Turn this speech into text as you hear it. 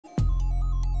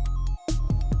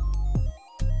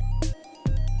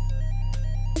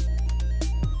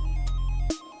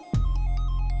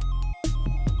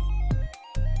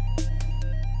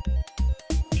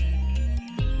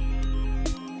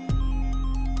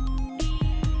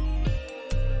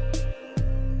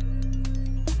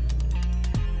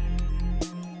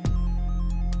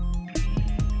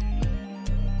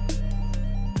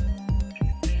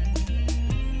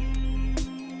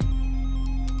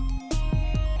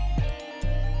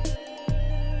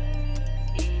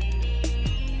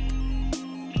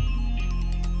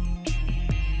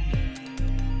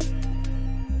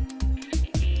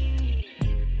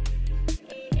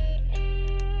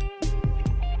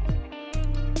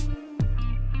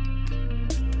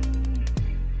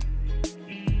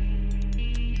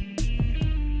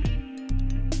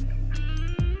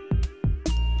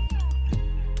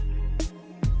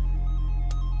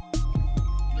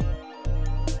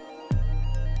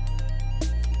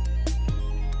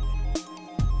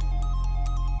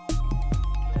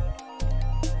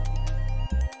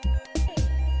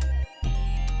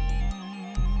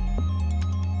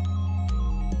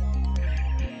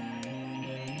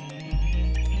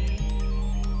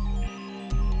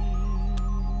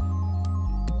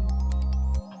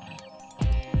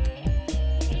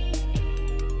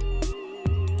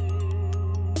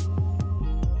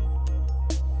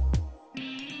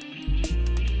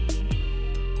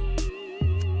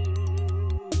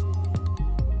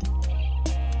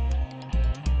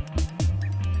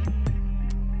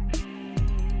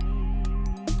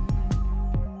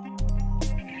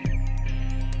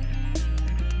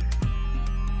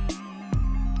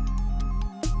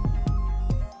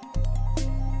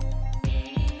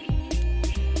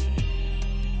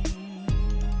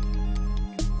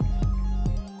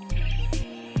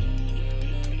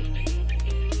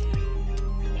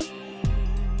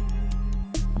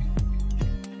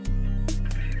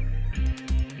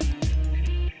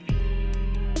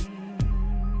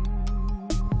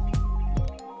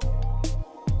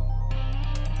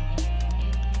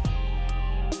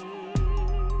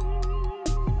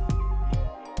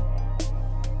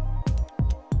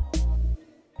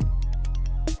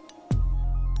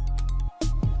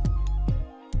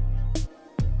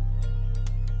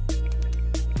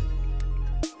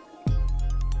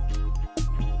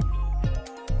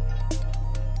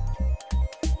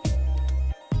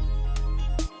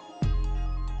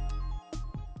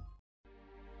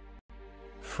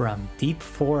From deep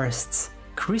forests,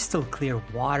 crystal clear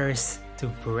waters, to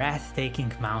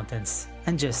breathtaking mountains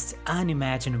and just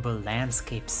unimaginable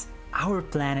landscapes, our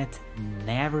planet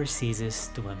never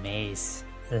ceases to amaze.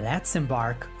 Let's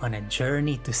embark on a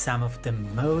journey to some of the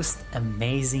most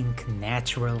amazing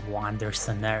natural wonders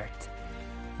on Earth.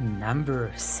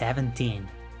 Number 17.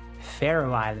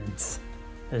 Faroe Islands.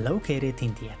 Located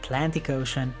in the Atlantic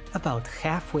Ocean, about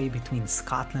halfway between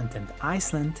Scotland and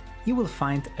Iceland, you will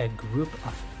find a group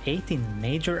of 18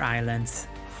 major islands,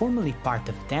 formerly part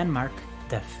of Denmark,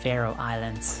 the Faroe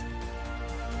Islands.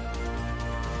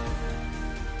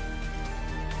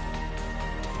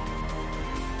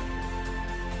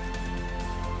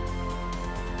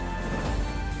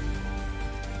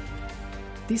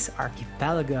 This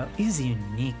archipelago is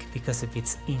unique because of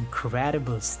its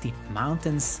incredible steep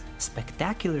mountains,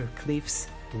 spectacular cliffs,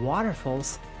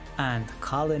 waterfalls, and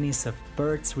colonies of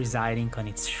birds residing on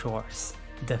its shores.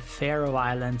 The Faroe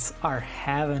Islands are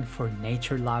heaven for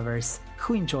nature lovers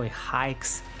who enjoy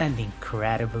hikes and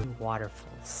incredible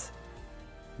waterfalls.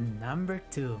 Number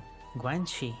 2.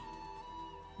 Guangxi.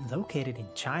 Located in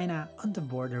China, on the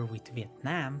border with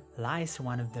Vietnam, lies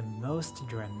one of the most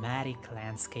dramatic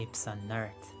landscapes on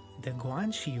Earth. The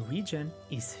Guangxi region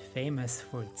is famous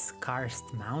for its karst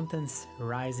mountains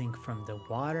rising from the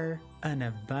water, an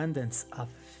abundance of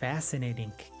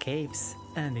fascinating caves,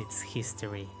 and its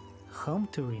history. Home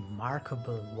to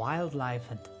remarkable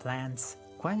wildlife and plants,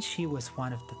 Guangxi was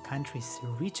one of the country's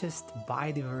richest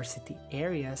biodiversity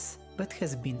areas, but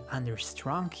has been under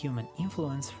strong human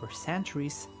influence for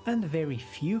centuries and very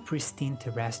few pristine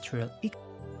terrestrial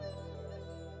ecosystems.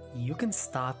 You can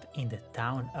stop in the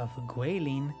town of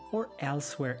Guilin or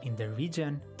elsewhere in the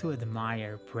region to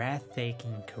admire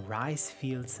breathtaking rice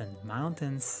fields and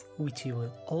mountains, which you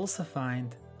will also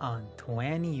find on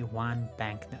 21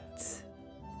 banknotes.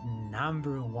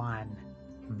 Number 1.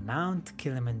 Mount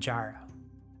Kilimanjaro.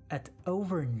 At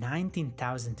over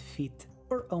 19,000 feet,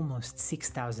 or almost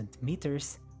 6,000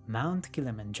 meters, Mount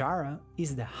Kilimanjaro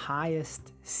is the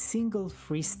highest single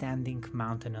freestanding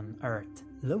mountain on Earth,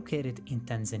 located in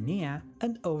Tanzania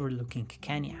and overlooking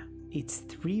Kenya. Its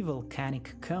 3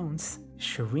 volcanic cones,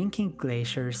 shrinking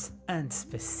glaciers, and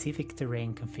specific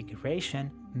terrain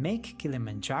configuration make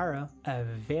Kilimanjaro a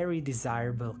very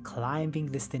desirable climbing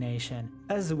destination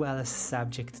as well as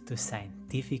subject to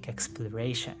scientific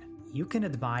exploration. You can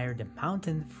admire the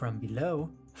mountain from below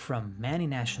from many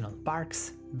national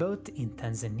parks, both in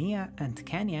Tanzania and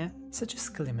Kenya, such as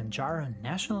Kilimanjaro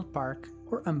National Park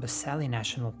or Amboseli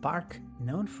National Park,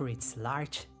 known for its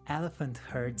large elephant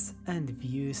herds and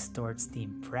views towards the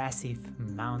impressive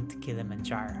Mount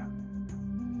Kilimanjaro.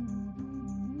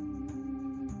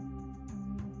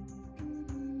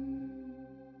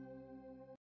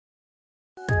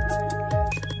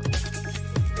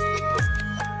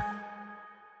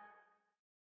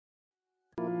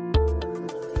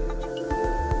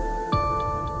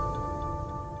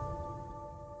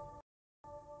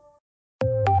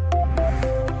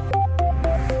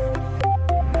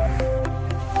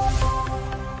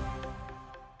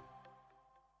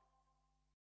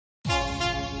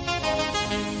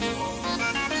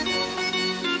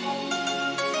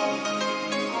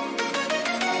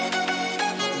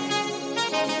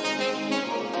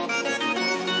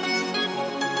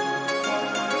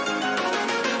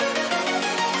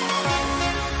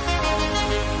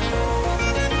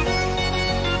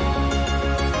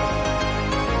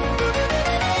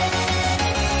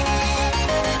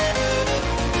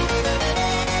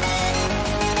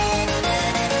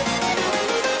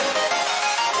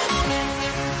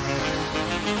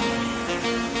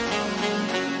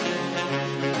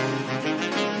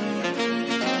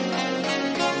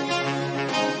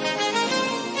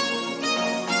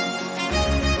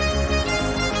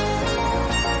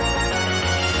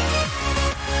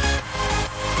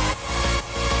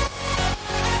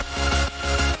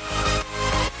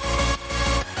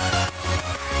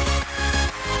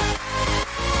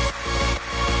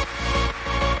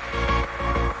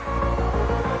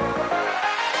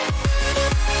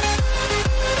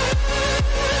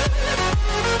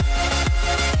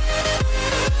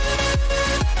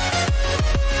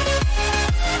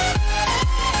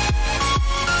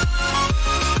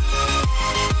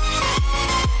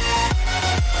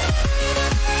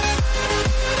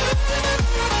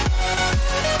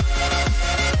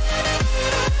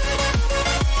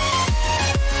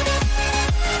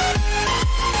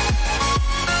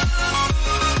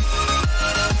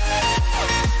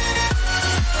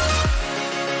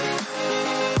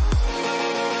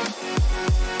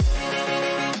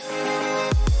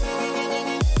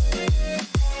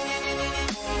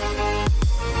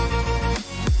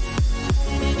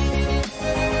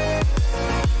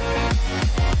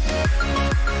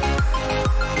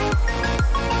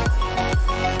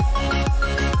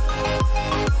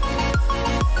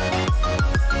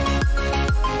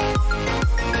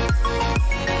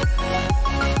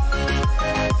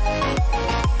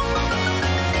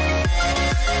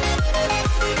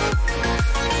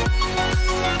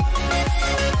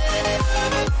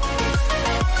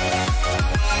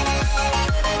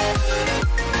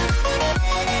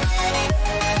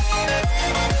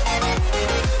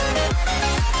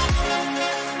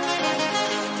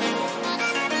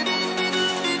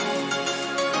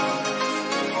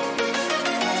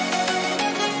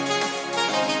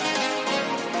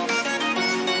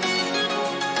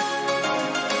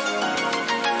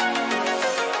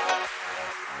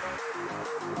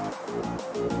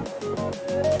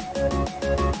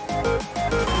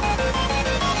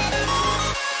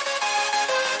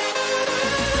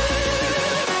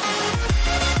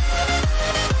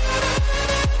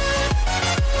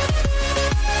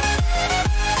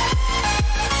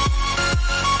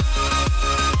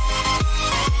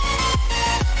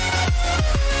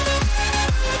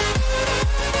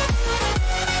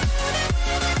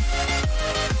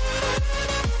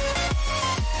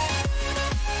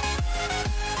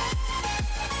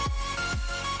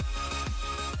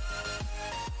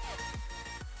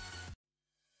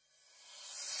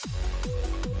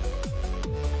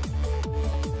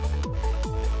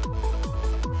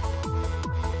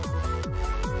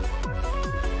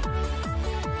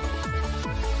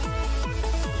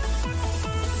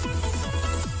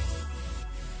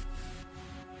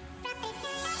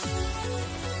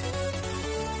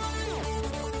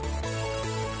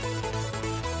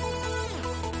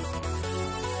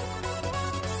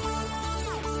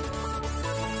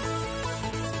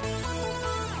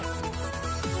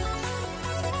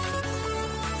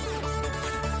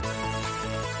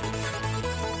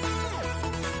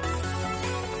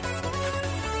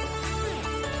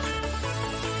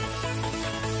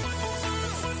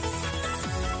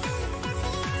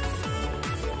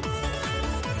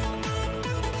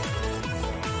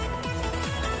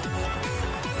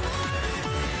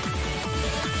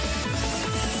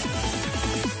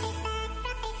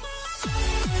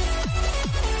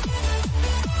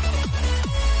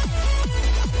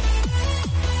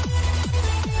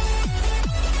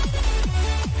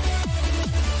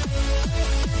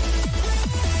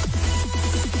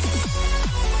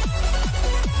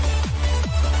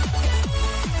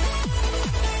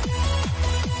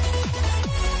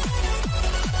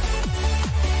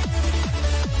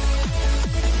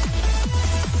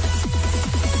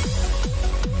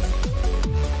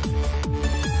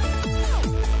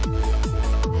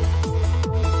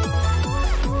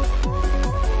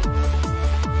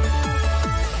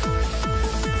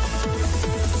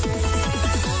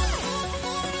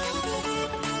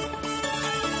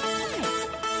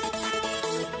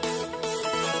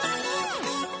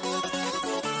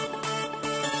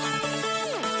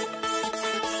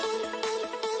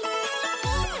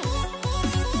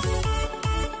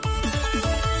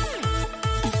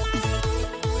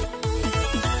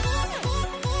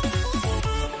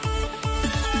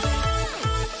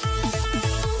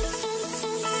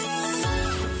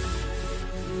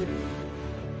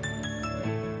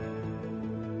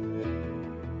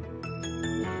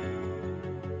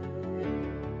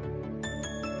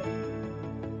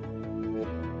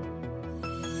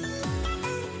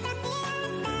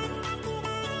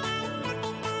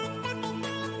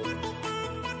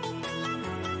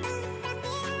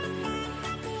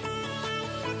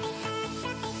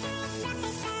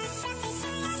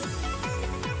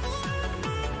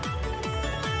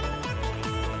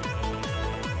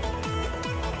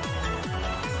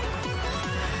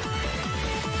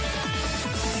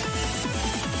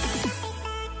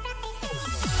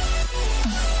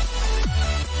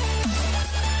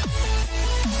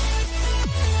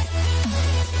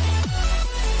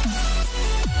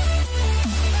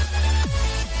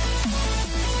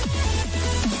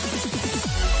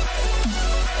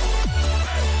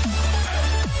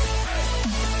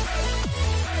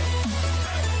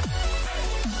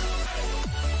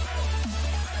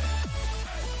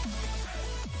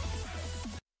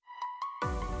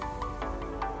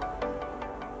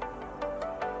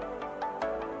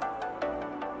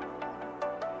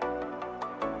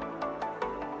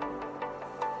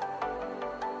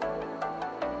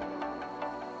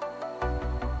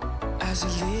 As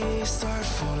the leaves start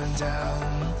falling down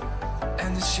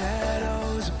and the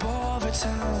shadows above the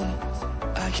town,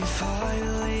 I can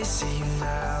finally see you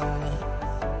now.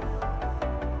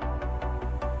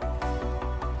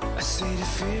 I see the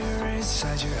fear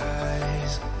inside your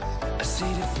eyes, I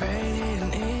see the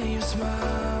pain in your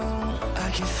smile.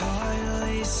 I can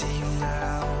finally see you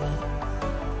now.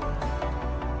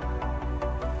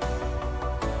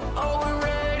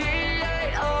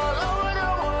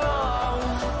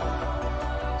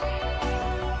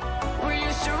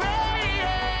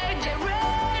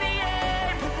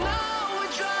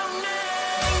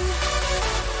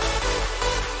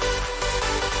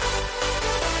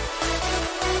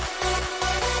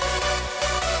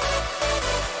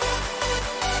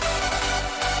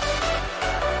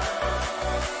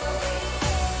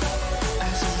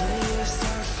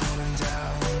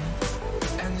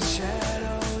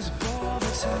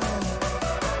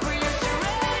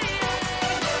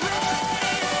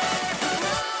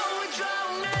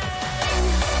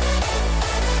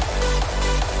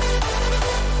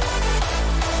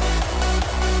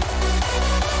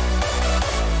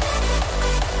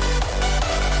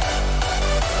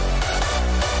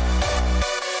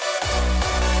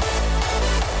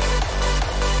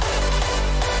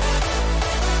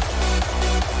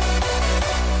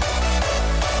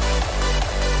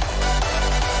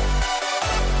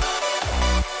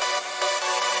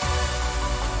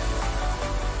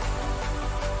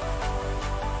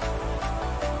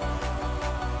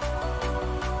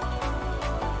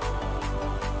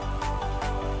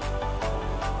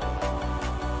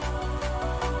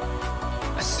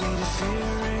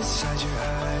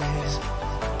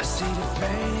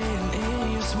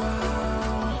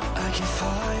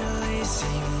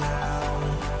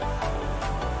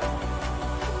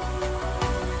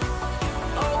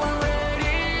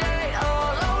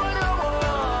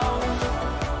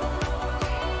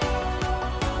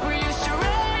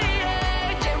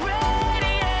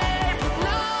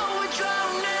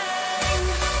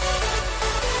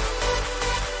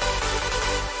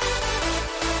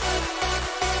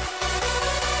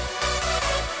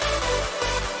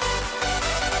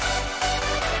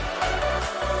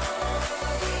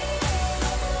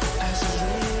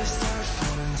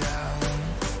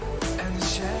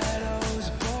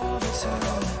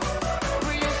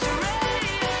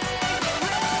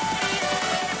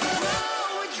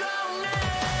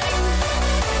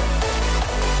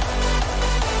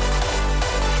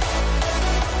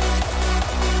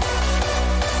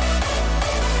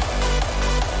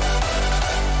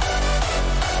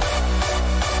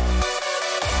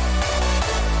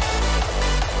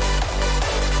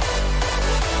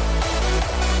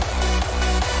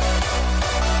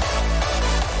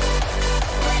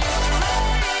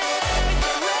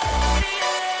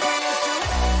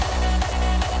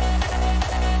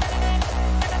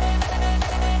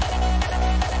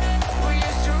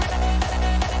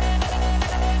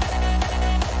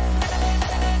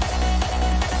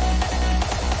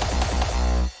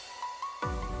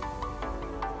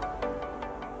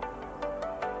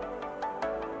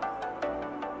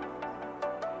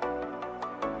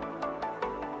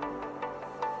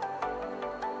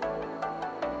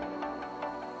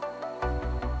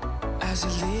 As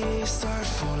the leaves start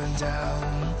falling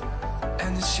down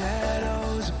and the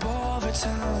shadows above the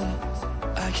town,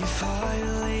 I can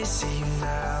finally see you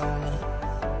now.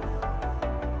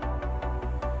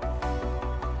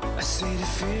 I see the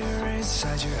fear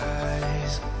inside your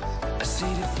eyes, I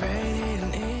see the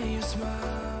pain in your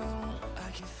smile.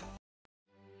 I can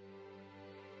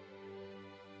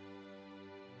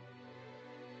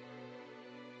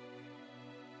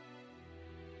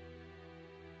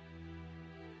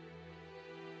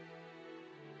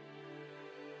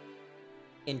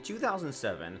In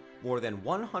 2007, more than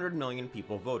 100 million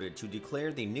people voted to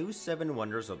declare the new 7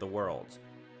 wonders of the world.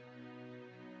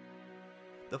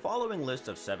 The following list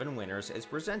of 7 winners is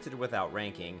presented without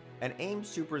ranking and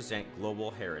aims to present global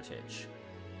heritage.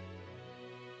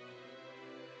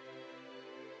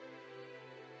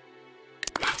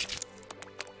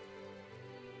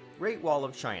 Great Wall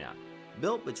of China.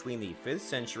 Built between the 5th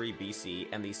century BC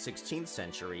and the 16th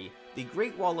century, the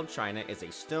Great Wall of China is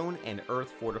a stone and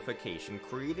earth fortification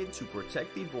created to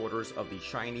protect the borders of the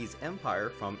Chinese Empire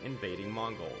from invading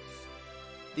Mongols.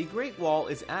 The Great Wall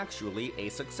is actually a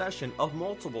succession of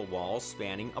multiple walls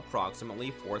spanning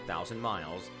approximately 4,000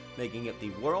 miles, making it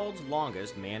the world's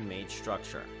longest man-made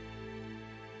structure.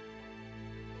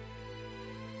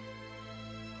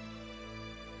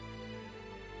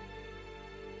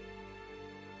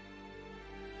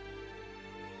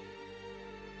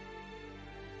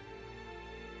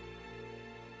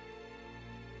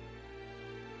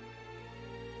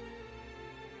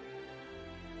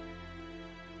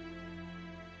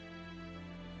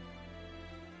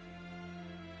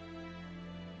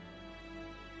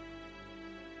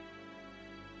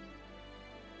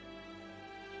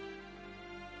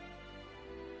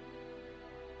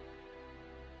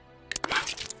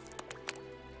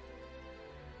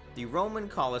 The Roman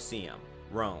Colosseum,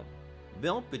 Rome.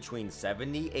 Built between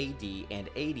 70 AD and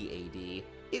 80 AD,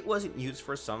 it wasn't used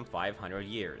for some 500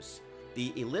 years.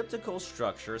 The elliptical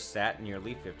structure sat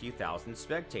nearly 50,000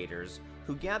 spectators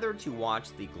who gathered to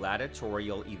watch the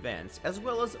gladiatorial events as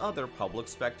well as other public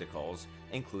spectacles,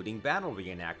 including battle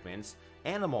reenactments,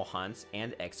 animal hunts,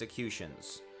 and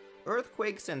executions.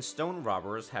 Earthquakes and stone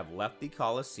robbers have left the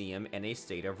Colosseum in a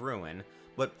state of ruin,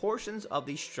 but portions of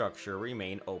the structure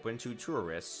remain open to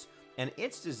tourists, and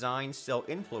its design still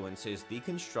influences the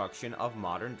construction of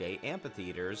modern-day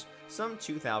amphitheaters some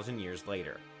 2,000 years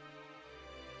later.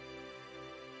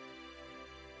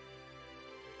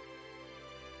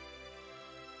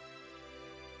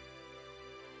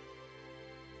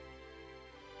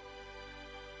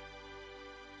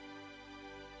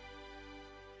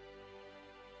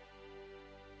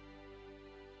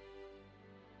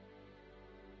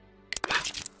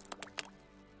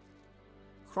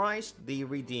 Christ the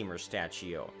Redeemer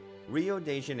statue, Rio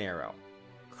de Janeiro.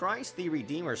 Christ the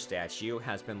Redeemer statue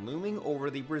has been looming over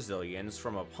the Brazilians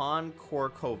from upon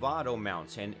Corcovado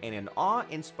Mountain in an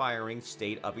awe-inspiring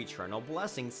state of eternal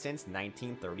blessing since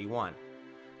 1931.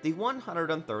 The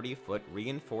 130-foot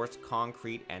reinforced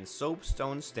concrete and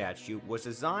soapstone statue was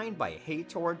designed by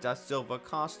Heitor da Silva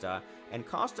Costa and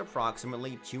cost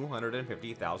approximately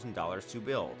 $250,000 to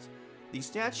build. The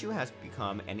statue has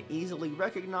become an easily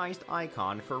recognized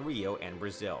icon for Rio and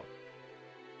Brazil.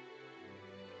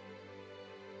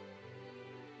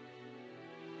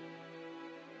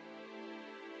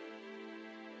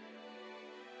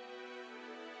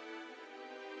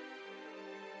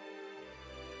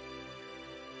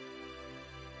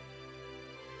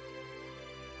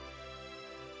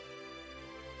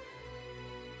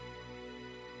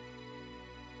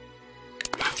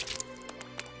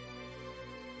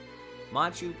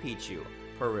 Machu Picchu,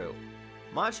 Peru.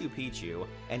 Machu Picchu,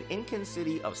 an Incan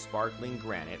city of sparkling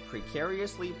granite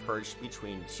precariously perched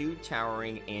between two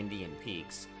towering Andean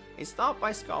peaks, is thought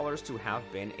by scholars to have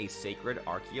been a sacred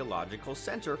archaeological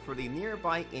center for the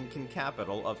nearby Incan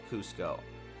capital of Cusco.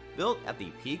 Built at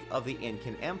the peak of the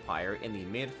Incan Empire in the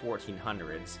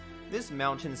mid-1400s, this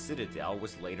mountain citadel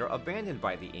was later abandoned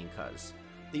by the Incas.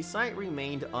 The site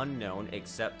remained unknown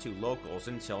except to locals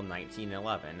until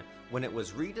 1911, when it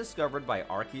was rediscovered by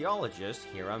archaeologist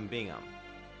Hiram Bingham.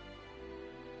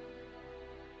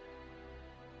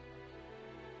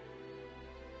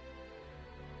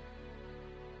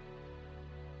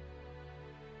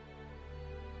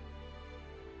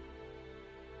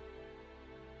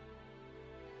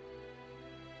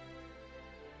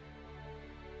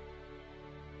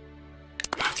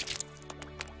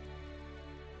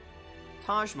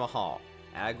 Taj Mahal,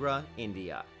 Agra,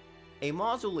 India. A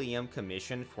mausoleum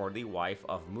commissioned for the wife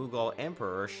of Mughal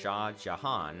Emperor Shah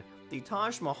Jahan, the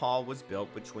Taj Mahal was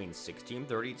built between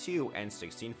 1632 and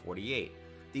 1648.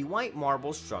 The white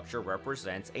marble structure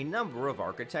represents a number of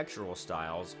architectural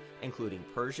styles, including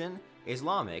Persian,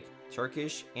 Islamic,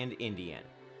 Turkish, and Indian.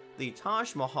 The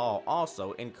Taj Mahal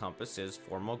also encompasses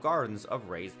formal gardens of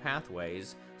raised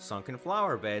pathways, sunken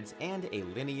flower beds, and a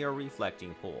linear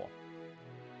reflecting pool.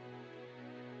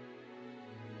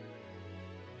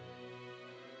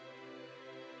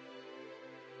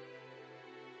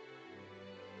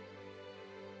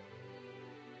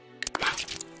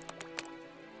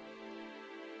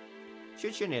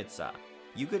 Chichen Itza,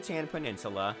 Yucatan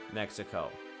Peninsula,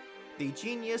 Mexico. The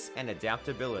genius and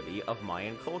adaptability of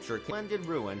Mayan culture blended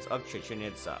ruins of Chichen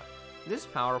Itza. This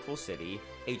powerful city,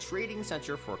 a trading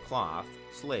center for cloth,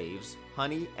 slaves,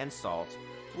 honey, and salt,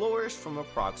 flourished from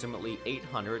approximately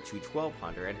 800 to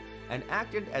 1200 and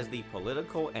acted as the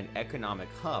political and economic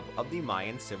hub of the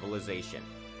Mayan civilization.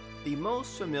 The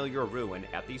most familiar ruin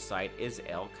at the site is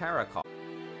El Caracol.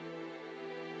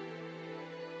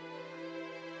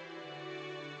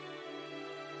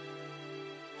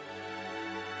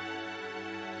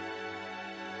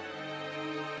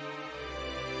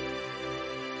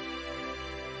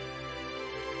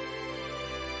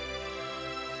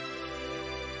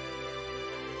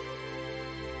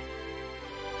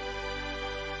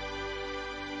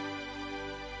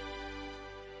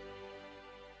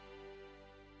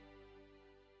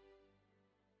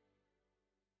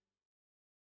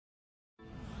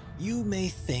 You may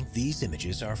think these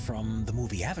images are from the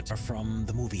movie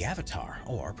Avatar,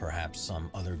 or perhaps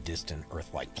some other distant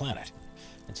Earth-like planet.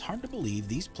 It's hard to believe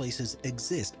these places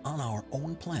exist on our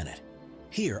own planet.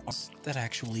 Here are that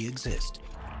actually exist.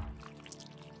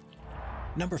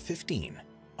 Number 15.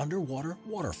 Underwater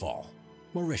Waterfall,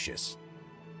 Mauritius.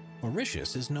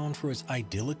 Mauritius is known for its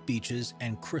idyllic beaches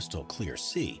and crystal clear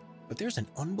sea, but there's an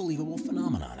unbelievable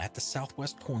phenomenon at the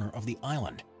southwest corner of the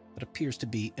island. that appears to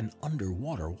be an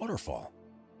underwater waterfall.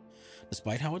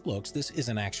 Despite how it looks, this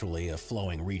isn't actually a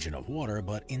flowing region of water,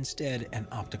 but instead an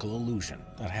optical illusion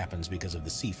that happens because of the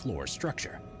seafloor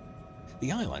structure.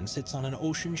 The island sits on an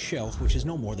ocean shelf which is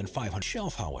no more than 500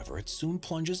 shelf, however, it soon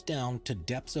plunges down to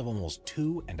depths of almost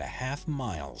 2.5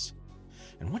 miles.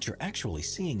 And what you're actually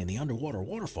seeing in the underwater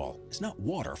waterfall is not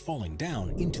water falling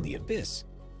down into the abyss,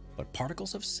 but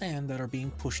particles of sand that are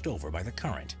being pushed over by the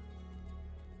current.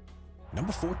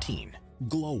 Number 14.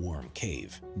 Glowworm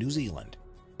Cave, New Zealand.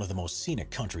 One of the most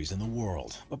scenic countries in the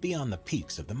world, but beyond the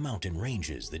peaks of the mountain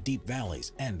ranges, the deep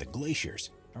valleys, and the glaciers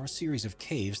are a series of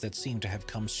caves that seem to have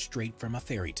come straight from a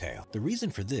fairy tale. The reason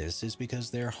for this is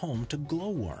because they're home to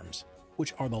glowworms,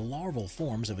 which are the larval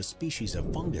forms of a species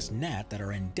of fungus gnat that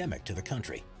are endemic to the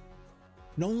country.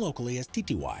 Known locally as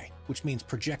titiwai, which means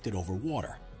projected over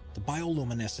water, the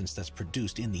bioluminescence that's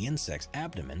produced in the insect's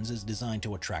abdomens is designed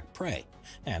to attract prey,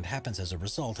 and happens as a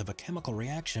result of a chemical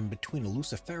reaction between a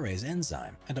luciferase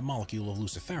enzyme and a molecule of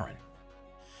luciferin.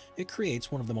 It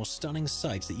creates one of the most stunning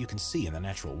sights that you can see in the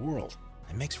natural world,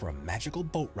 and makes for a magical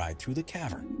boat ride through the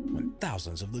cavern when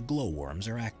thousands of the glowworms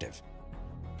are active.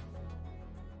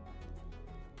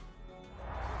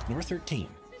 Number 13.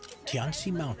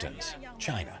 Tianxi Mountains,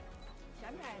 China.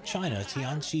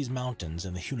 Tianxi's mountains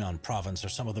in the Hunan province are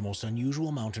some of the most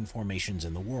unusual mountain formations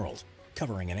in the world.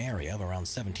 Covering an area of around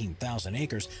 17,000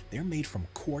 acres, they're made from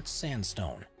quartz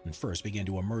sandstone and first began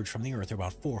to emerge from the earth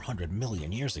about 400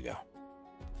 million years ago.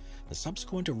 The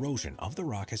subsequent erosion of the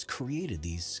rock has created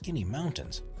these skinny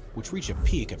mountains, which reach a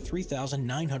peak of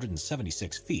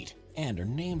 3,976 feet and are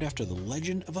named after the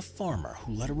legend of a farmer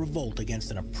who led a revolt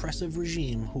against an oppressive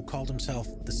regime who called himself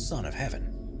the Son of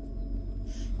Heaven.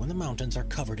 When the mountains are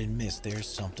covered in mist, there's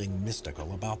something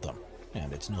mystical about them,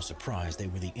 and it's no surprise they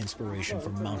were the inspiration for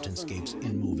mountainscapes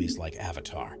in movies like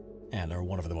Avatar, and are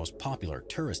one of the most popular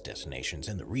tourist destinations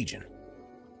in the region.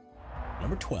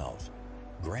 Number 12.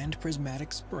 Grand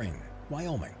Prismatic Spring,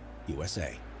 Wyoming,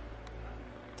 USA.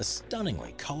 The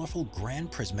stunningly colorful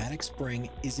Grand Prismatic Spring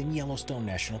is in Yellowstone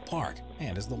National Park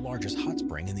and is the largest hot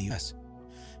spring in the US.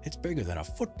 It's bigger than a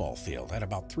football field at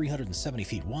about 370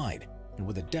 feet wide, and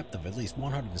with a depth of at least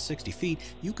 160 feet,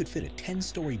 you could fit a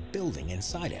 10-story building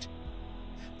inside it.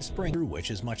 The spring, through which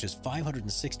as much as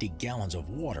 560 gallons of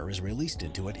water is released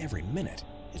into it every minute.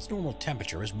 Its normal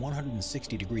temperature is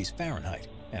 160 degrees Fahrenheit,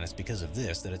 and it's because of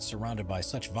this that it's surrounded by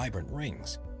such vibrant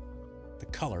rings. The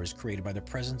color is created by the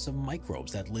presence of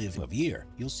microbes that live of year.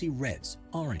 You'll see reds,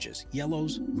 oranges,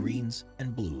 yellows, greens,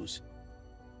 and blues.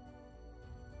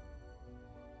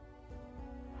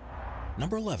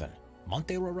 Number 11.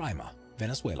 Monte Roraima,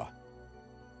 Venezuela.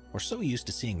 We're so used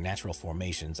to seeing natural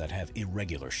formations that have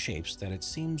irregular shapes that it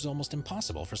seems almost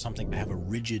impossible for something to have a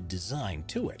rigid design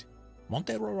to it.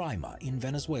 Monte Roraima in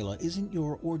Venezuela isn't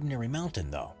your ordinary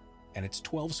mountain though, and its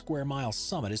 12-square-mile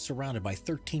summit is surrounded by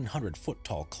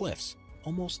 1,300-foot-tall cliffs,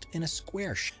 almost in a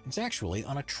square shape. It's actually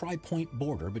on a tri-point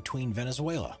border between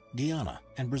Venezuela, Guyana,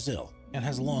 and Brazil, and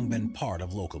has long been part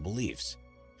of local beliefs.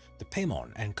 The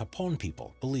Paimon and Capon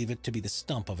people believe it to be the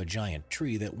stump of a giant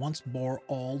tree that once bore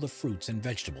all the fruits and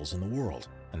vegetables in the world,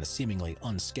 and the seemingly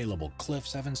unscalable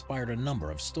cliffs have inspired a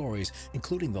number of stories,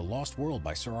 including The Lost World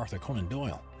by Sir Arthur Conan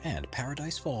Doyle and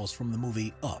Paradise Falls from the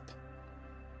movie Up.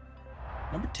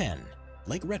 Number 10.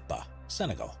 Lake Retba,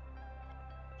 Senegal.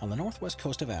 On the northwest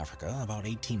coast of Africa, about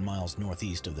 18 miles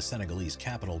northeast of the Senegalese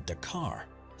capital Dakar,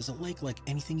 is a lake like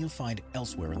anything you'll find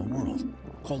elsewhere in the world.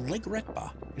 Called Lake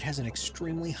Retba, it has an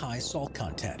extremely high salt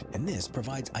content, and this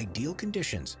provides ideal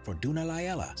conditions for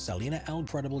Dunalayela Salina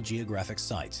incredible geographic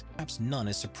sites. Perhaps none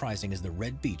as surprising as the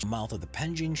Red Beach mouth of the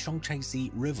Panjin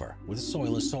Shongchaisi River, where the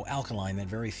soil is so alkaline that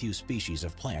very few species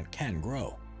of plant can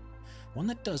grow. One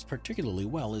that does particularly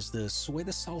well is the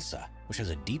Sueda salsa, which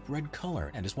has a deep red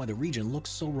color and is why the region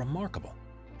looks so remarkable.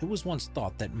 It was once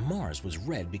thought that Mars was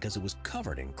red because it was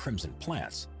covered in crimson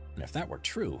plants, and if that were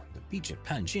true, the beach at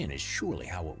Panjin is surely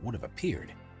how it would have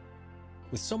appeared.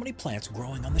 With so many plants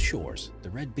growing on the shores,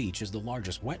 the Red Beach is the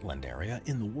largest wetland area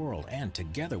in the world, and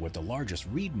together with the largest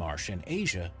reed marsh in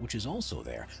Asia, which is also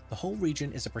there, the whole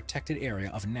region is a protected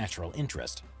area of natural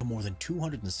interest. More than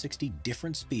 260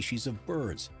 different species of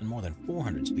birds and more than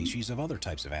 400 species of other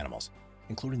types of animals,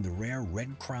 including the rare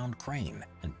red-crowned crane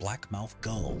and black-mouthed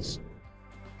gulls.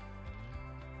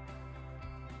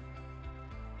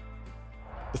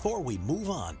 Before we move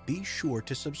on, be sure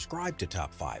to subscribe to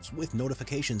Top 5s with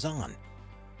notifications on.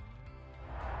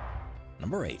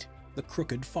 Number 8. The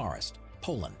Crooked Forest,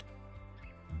 Poland.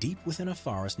 Deep within a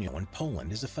forest near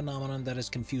Poland is a phenomenon that has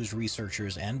confused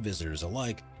researchers and visitors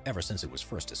alike ever since it was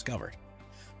first discovered.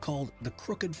 Called the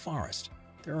Crooked Forest,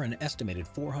 There are an estimated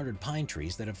 400 pine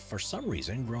trees that have for some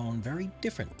reason grown very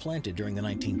different, planted during the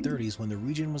 1930s when the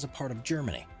region was a part of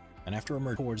Germany, and after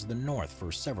emerging towards the north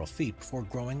for several feet before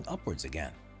growing upwards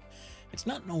again. It's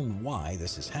not known why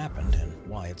this has happened and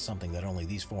why it's something that only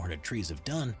these 400 trees have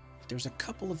done, but there's a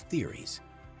couple of theories.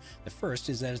 The first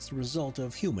is that it's the result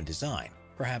of human design,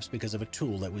 perhaps because of a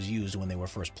tool that was used when they were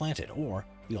first planted, or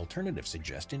the alternative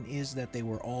suggestion is that they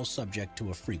were all subject to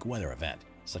a freak weather event,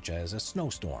 such as a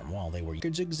snowstorm while they were.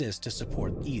 Records exist to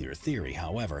support either theory,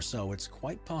 however, so it's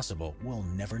quite possible we'll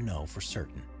never know for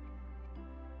certain.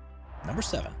 Number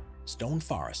 7. Stone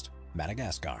Forest,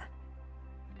 Madagascar.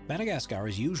 Madagascar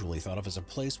is usually thought of as a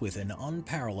place with an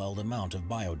unparalleled amount of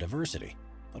biodiversity,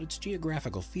 but its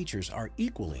geographical features are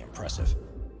equally impressive.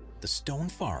 The Stone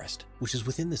Forest, which is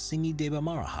within the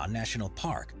Singidebamaraha National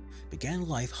Park, began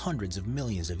life hundreds of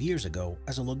millions of years ago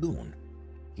as a lagoon.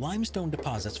 Limestone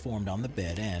deposits formed on the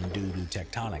bed and, due to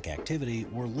tectonic activity,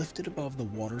 were lifted above the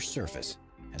water's surface.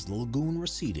 As the lagoon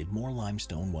receded, more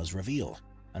limestone was revealed,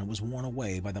 and it was worn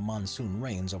away by the monsoon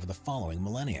rains over the following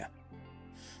millennia.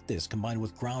 This, combined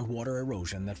with groundwater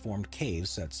erosion that formed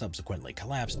caves that subsequently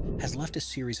collapsed, has left a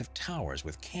series of towers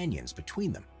with canyons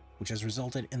between them, which has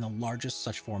resulted in the largest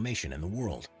such formation in the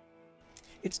world.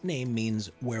 Its name means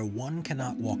where one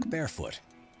cannot walk barefoot,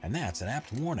 and that's an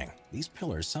apt warning. These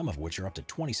pillars, some of which are up to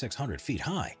 2,600 feet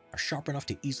high, are sharp enough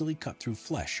to easily cut through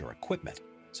flesh or equipment,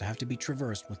 so have to be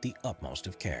traversed with the utmost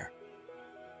of care.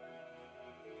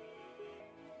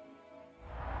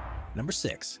 Number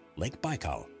 6. Lake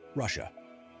Baikal, Russia.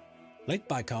 Lake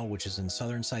Baikal, which is in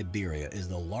southern Siberia, is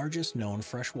the largest known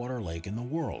freshwater lake in the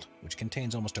world, which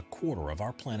contains almost a quarter of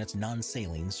our planet's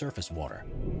non-saline surface water.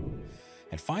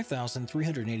 At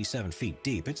 5,387 feet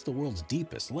deep, it's the world's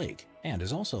deepest lake, and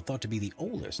is also thought to be the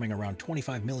oldest, around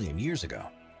 25 million years ago.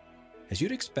 As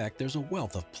you'd expect, there's a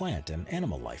wealth of plant and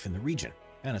animal life in the region,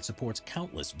 and it supports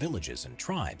countless villages and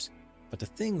tribes. But the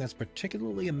thing that's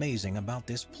particularly amazing about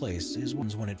this place is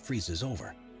when it freezes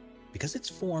over. Because it's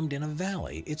formed in a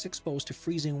valley, it's exposed to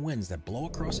freezing winds that blow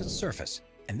across its surface,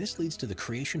 and this leads to the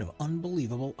creation of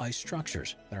unbelievable ice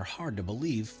structures that are hard to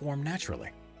believe form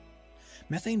naturally.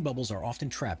 Methane bubbles are often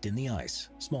trapped in the ice.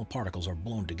 Small particles are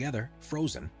blown together,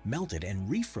 frozen, melted, and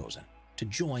refrozen to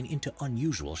join into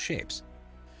unusual shapes.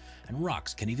 And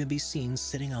rocks can even be seen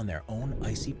sitting on their own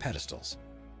icy pedestals.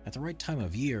 At the right time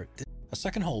of year, a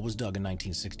second hole was dug in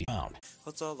 1960.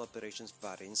 Hotel operations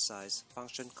vary in size,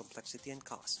 function, complexity, and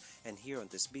cost. And here on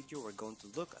this video, we're going to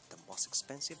look at the most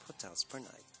expensive hotels per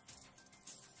night.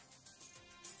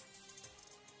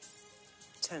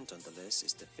 10th on the list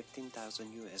is the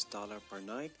 $15,000 per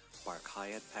night Park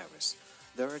Hyatt Paris.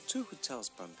 There are two hotels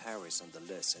from Paris on the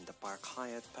list, and the Park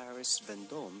Hyatt Paris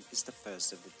Vendôme is the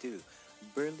first of the two,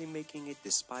 barely making it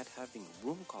despite having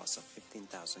room costs of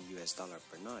 $15,000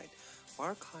 per night.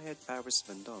 Park Hyatt Paris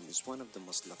Vendôme is one of the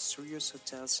most luxurious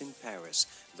hotels in Paris,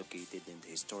 located in the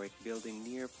historic building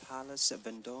near Palace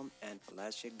Vendôme and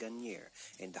Place Garnier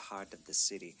in the heart of the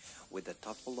city. With the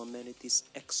thoughtful amenities,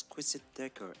 exquisite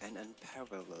decor, and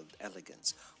unparalleled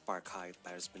elegance, Park Hyatt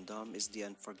Paris Vendôme is the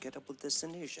unforgettable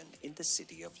destination in the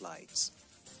City of Lights.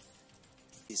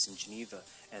 Is in Geneva,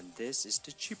 and this is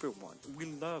the cheaper one. We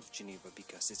love Geneva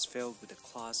because it's filled with a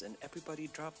class and everybody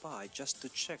drop by just to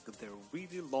check their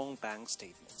really long bank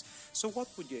statements. So what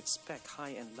would you expect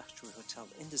high-end luxury hotel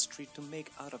industry to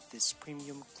make out of this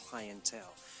premium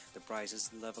clientele? The prices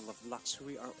level of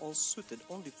luxury are all suited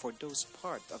only for those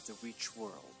part of the rich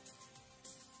world.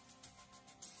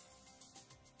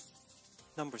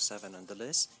 Number 7 on the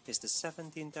list is the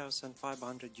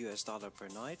 $17,500 per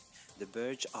night, the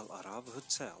Burj Al Arab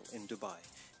Hotel in Dubai.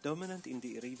 Dominant in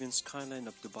the Arabian skyline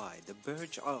of Dubai, the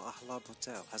Burj Al Arab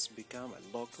Hotel has become a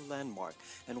local landmark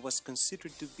and was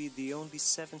considered to be the only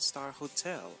 7-star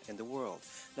hotel in the world.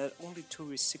 Not only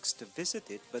tourists seek to visit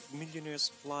it, but millionaires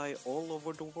fly all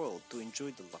over the world to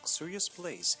enjoy the luxurious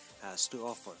place has to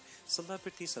offer.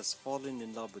 Celebrities has fallen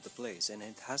in love with the place, and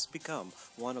it has become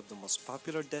one of the most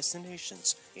popular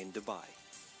destinations in Dubai.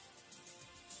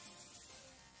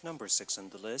 Number 6 on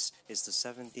the list is the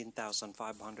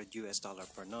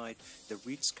 $17,500 per night, the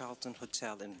Ritz-Carlton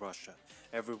Hotel in Russia.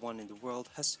 Everyone in the world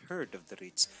has heard of the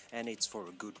Ritz, and it's for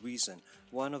a good reason.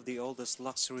 One of the oldest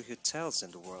luxury hotels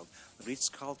in the world,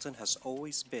 Ritz-Carlton has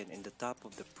always been in the top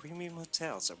of the premium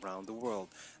hotels around the world.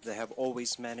 They have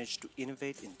always managed to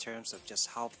innovate in terms of just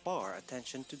how far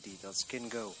attention to details can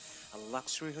go. A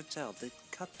luxury hotel that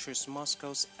captures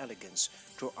Moscow's elegance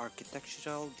through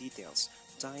architectural details,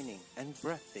 dining, and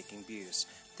breathtaking views.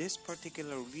 This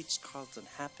particular Ritz-Carlton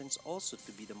happens also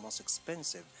to be the most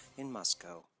expensive in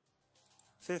Moscow.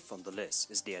 Fifth on the list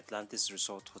is the Atlantis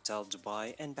Resort Hotel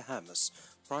Dubai and Bahamas.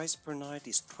 Price per night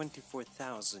is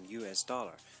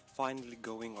 $24,000. Finally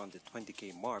going on the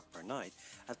 20K mark per night,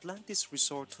 Atlantis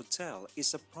Resort Hotel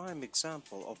is a prime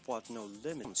example of what no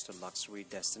limit comes to luxury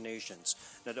destinations.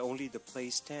 Not only the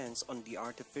place stands on the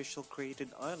artificial created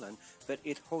island, but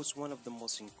it hosts one of the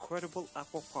most incredible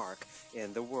aqua park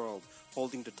in the world,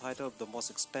 holding the title of the most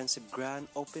expensive grand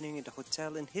opening in the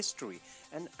hotel in history.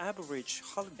 An average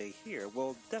holiday here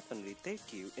will definitely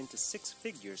take you into six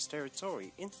figures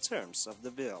territory in terms of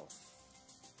the bill.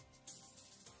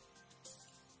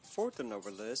 Fourth on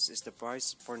our list is the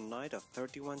price per night of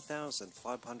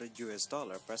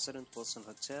 $31,500 President Wilson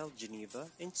Hotel, Geneva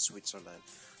in Switzerland.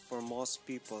 For most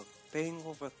people, paying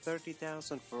over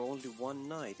 $30,000 for only one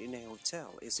night in a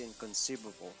hotel is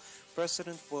inconceivable.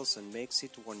 President Wilson makes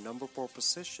it to our number 4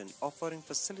 position, offering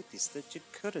facilities that you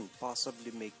couldn't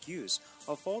possibly make use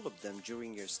of all of them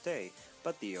during your stay,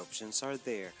 but the options are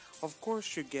there. Of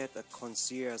course, you get a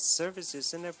concierge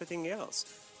services and everything else.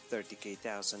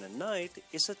 $30,000 a night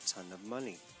is a ton of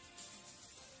money.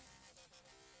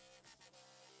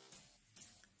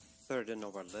 Third on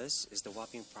our list is the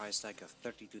whopping price tag of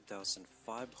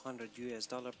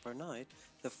 $32,500 per night,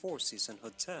 the Four Seasons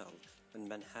Hotel in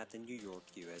Manhattan, New York,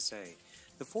 USA.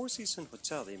 The Four Seasons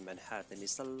Hotel in Manhattan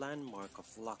is a landmark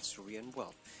of luxury and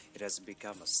wealth. It has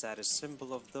become a status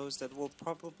symbol of those that will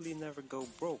probably never go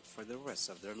broke for the rest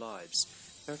of their lives.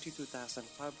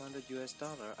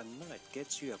 $32,500 a night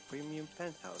gets you a premium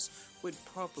penthouse with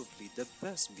probably the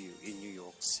best view in New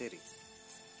York City.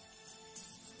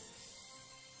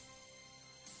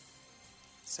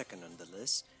 Second on the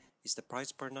list is the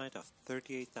price per night of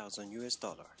 $38,000,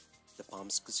 the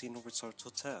Palms Casino Resort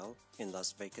Hotel in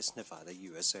Las Vegas, Nevada,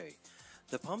 USA.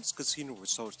 The Palms Casino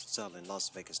Resort Hotel in Las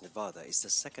Vegas, Nevada is the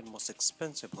second most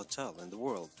expensive hotel in the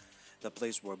world, the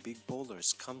place where big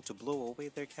bowlers come to blow away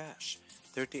their cash.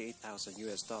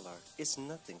 $38,000 is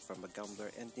nothing from a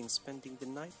gambler ending spending the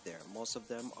night there. Most of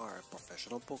them are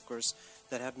professional pokers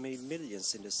that have made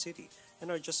millions in the city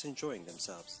and are just enjoying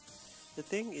themselves. The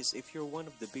thing is, if you're one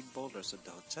of the big bowlers at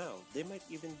the hotel, they might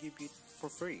even give it for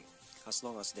free, as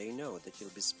long as they know that you'll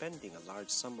be spending a large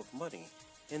sum of money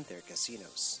in their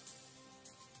casinos.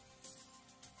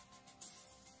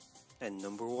 And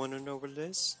number 1 on our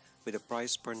list, with a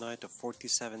price per night of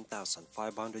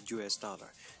 $47,500,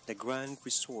 the Grand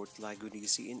Resort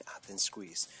Lagunisi in Athens,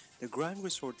 Greece. The Grand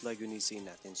Resort Lagunisi in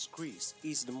Athens, Greece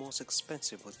is the most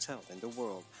expensive hotel in the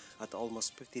world. At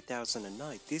almost $50,000 a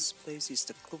night, this place is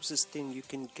the closest thing you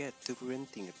can get to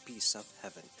renting a piece of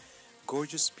heaven.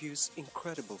 Gorgeous views,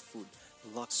 incredible food,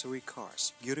 luxury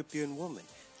cars, European women.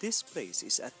 This place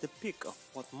is at the peak of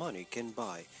what money can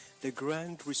buy. The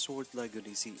Grand Resort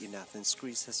Lagunisi in Athens,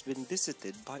 Greece has been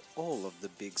visited by all of the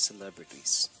big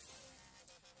celebrities.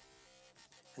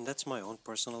 And that's my own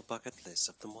personal bucket list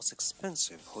of the most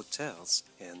expensive hotels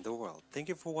in the world. Thank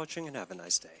you for watching and have a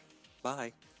nice day.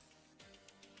 Bye!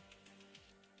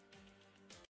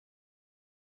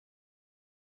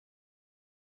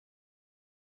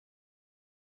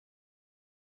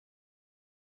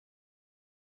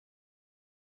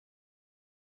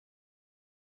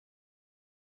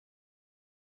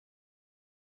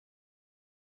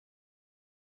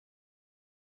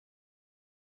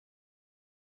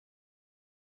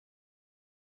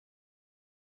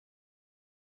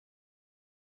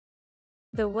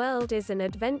 The world is an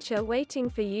adventure waiting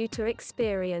for you to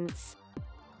experience.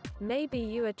 Maybe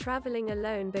you are traveling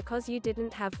alone because you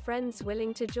didn't have friends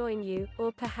willing to join you,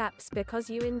 or perhaps because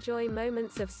you enjoy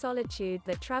moments of solitude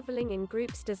that traveling in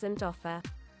groups doesn't offer.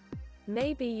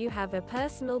 Maybe you have a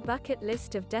personal bucket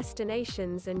list of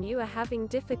destinations and you are having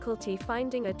difficulty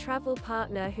finding a travel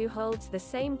partner who holds the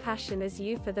same passion as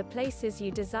you for the places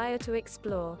you desire to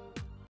explore.